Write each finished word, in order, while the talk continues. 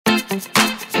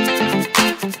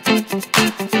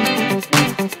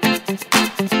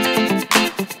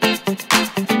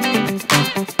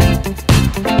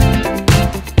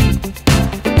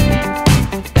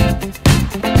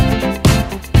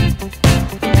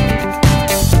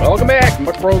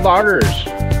Muckroad Loggers.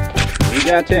 We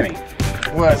got Timmy.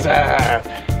 What's up?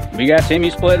 We got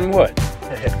Timmy splitting wood.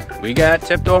 We got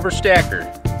tipped over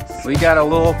stacker. We got a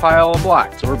little pile of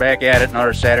blocks. So we're back at it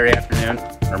another Saturday afternoon,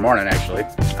 or morning actually.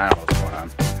 I don't know what's going on.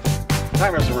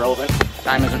 Time isn't relevant.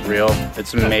 Time isn't real.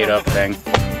 It's a made up thing.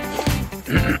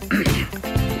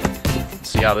 Let's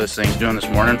see how this thing's doing this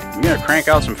morning. We're gonna crank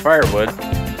out some firewood.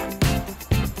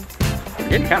 We're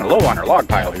getting kind of low on our log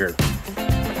pile here.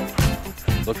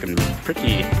 Looking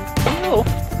pretty low.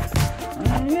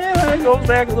 Yeah, it goes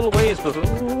back a little ways, but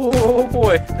oh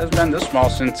boy, it hasn't been this small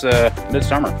since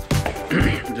midsummer.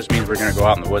 It just means we're gonna go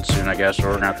out in the woods soon, I guess, or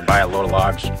we're gonna have to buy a load of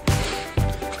logs.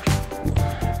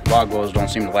 Log loads don't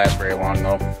seem to last very long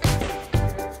though.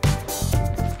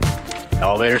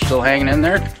 Elevator's still hanging in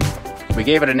there. We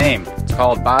gave it a name. It's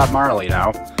called Bob Marley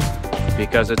now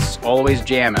because it's always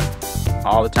jamming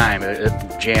all the time. It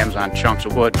jams on chunks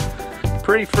of wood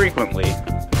pretty frequently.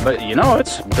 But you know,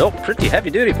 it's built pretty heavy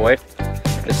duty, boy.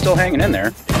 It's still hanging in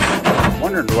there.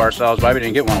 Wondering to ourselves why we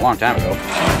didn't get one a long time ago.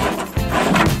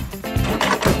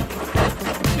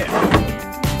 Yeah,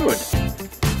 fluid.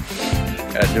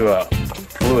 Gotta do a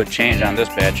fluid change on this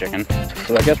bad chicken.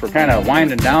 So I guess we're kind of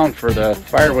winding down for the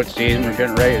firewood season. We're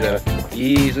getting ready to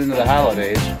ease into the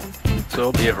holidays. So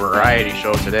it'll be a variety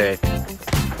show today.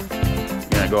 I'm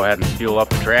gonna go ahead and fuel up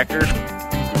the tractor.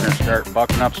 We're gonna start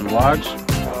bucking up some logs.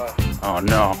 Oh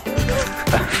no.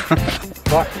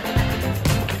 What?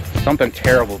 Something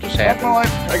terrible just happened. My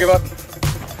life. I give up.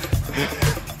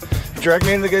 Drag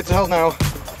me into the gates of hell now.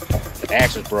 The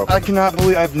axe is broken. I cannot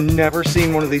believe I've never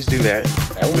seen one of these do that.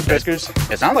 That was Fiskars.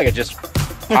 It sounded like it just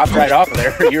popped right off of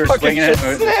there. You were swinging it.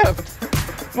 Snapped.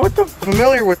 What the?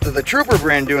 Familiar with the Trooper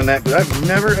brand doing that, but I've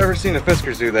never ever seen a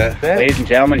Fiskars do that. Ladies and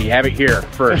gentlemen, you have it here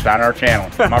first on our channel.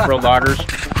 Muckroad Loggers.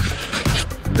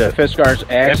 The Fiskars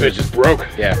axe. That bitch is broke.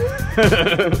 Yeah.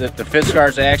 the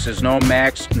Fiskars axe is no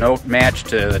match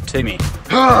to the Timmy.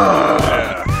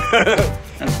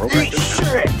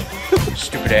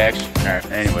 Stupid axe.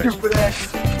 Alright, anyways. Stupid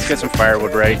axe. Let's get some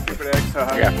firewood ready. Stupid axe.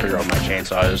 I gotta figure out what my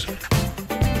chainsaw is.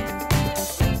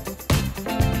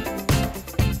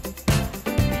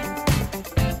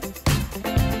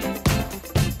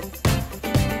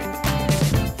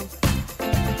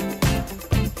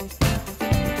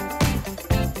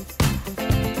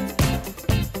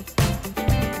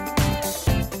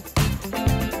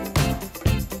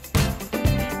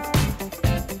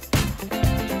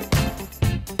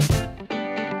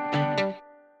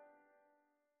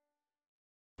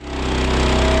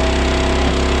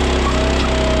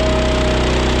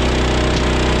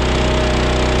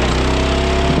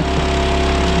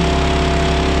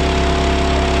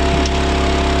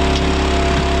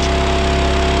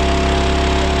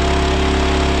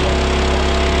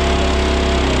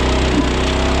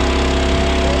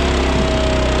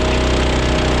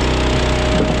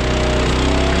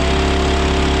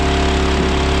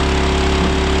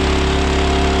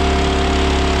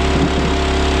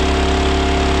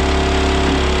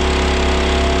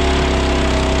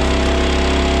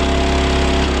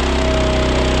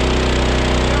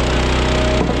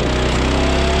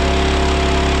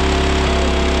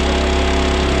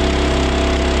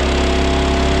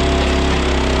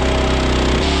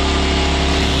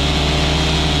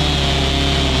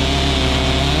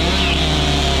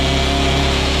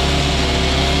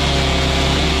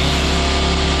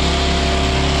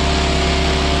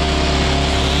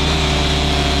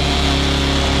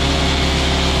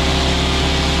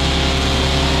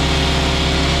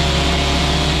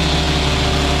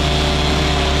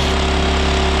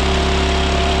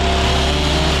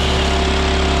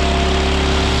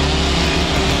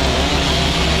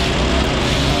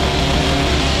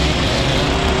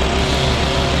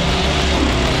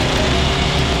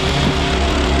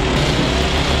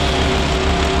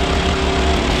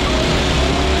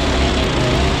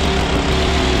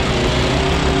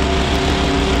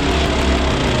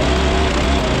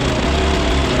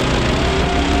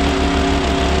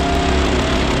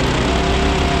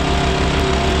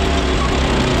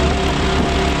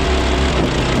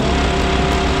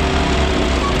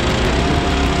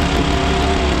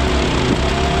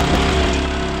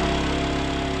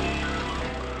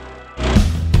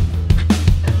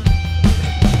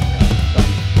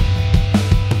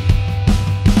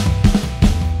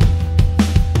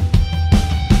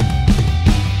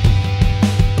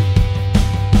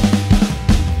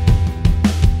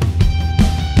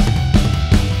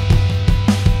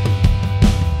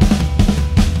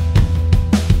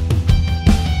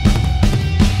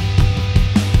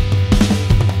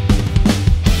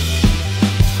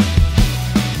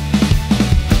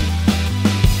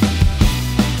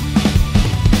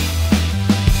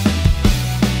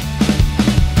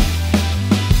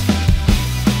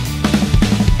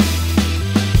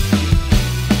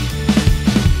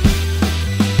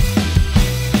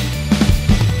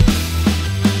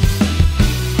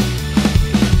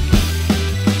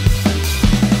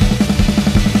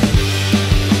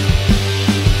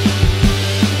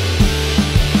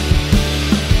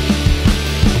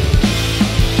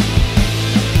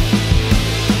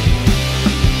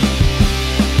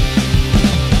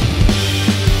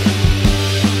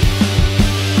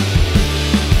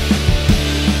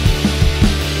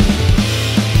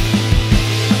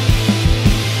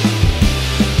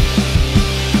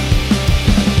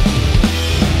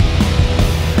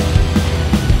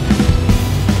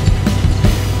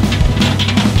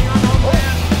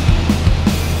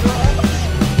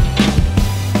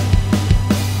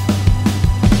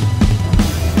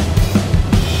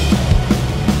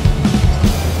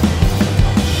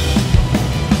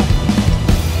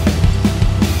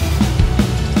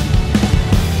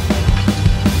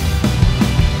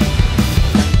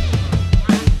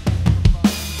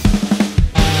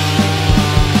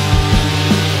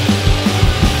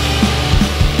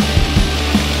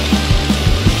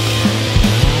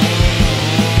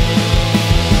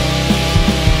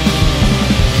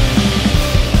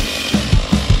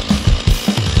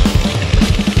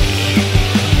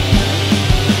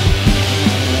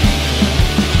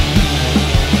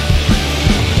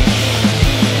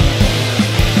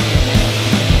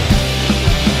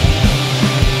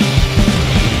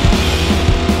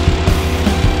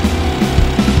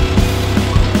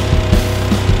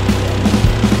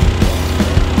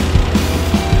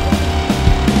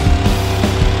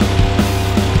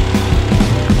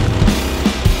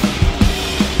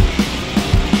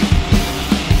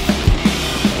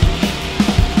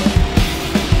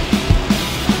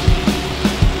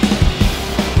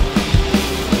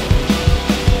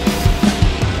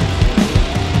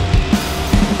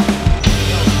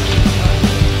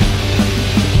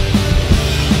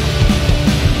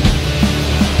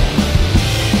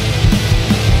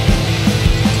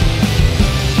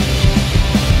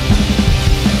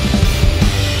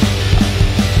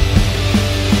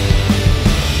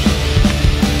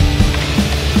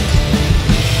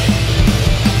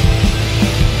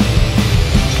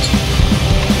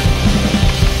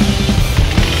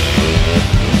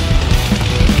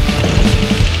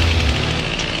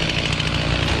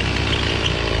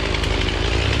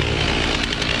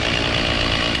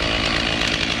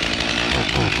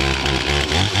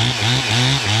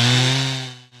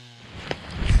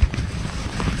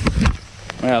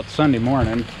 Well, it's Sunday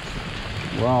morning.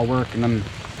 We're all working and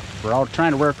we're all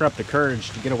trying to work up the courage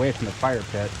to get away from the fire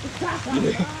pit.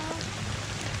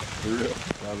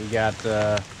 So we got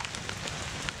that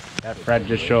Fred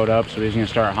just showed up, so he's gonna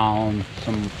start hauling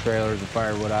some trailers of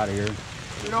firewood out of here.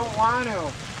 You don't want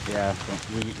to. Yeah,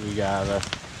 so we got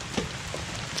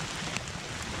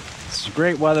it's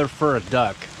great weather for a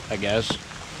duck, I guess.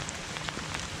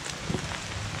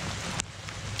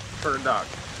 For a duck.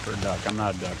 For a duck, I'm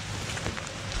not a duck.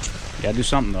 Gotta do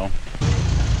something though.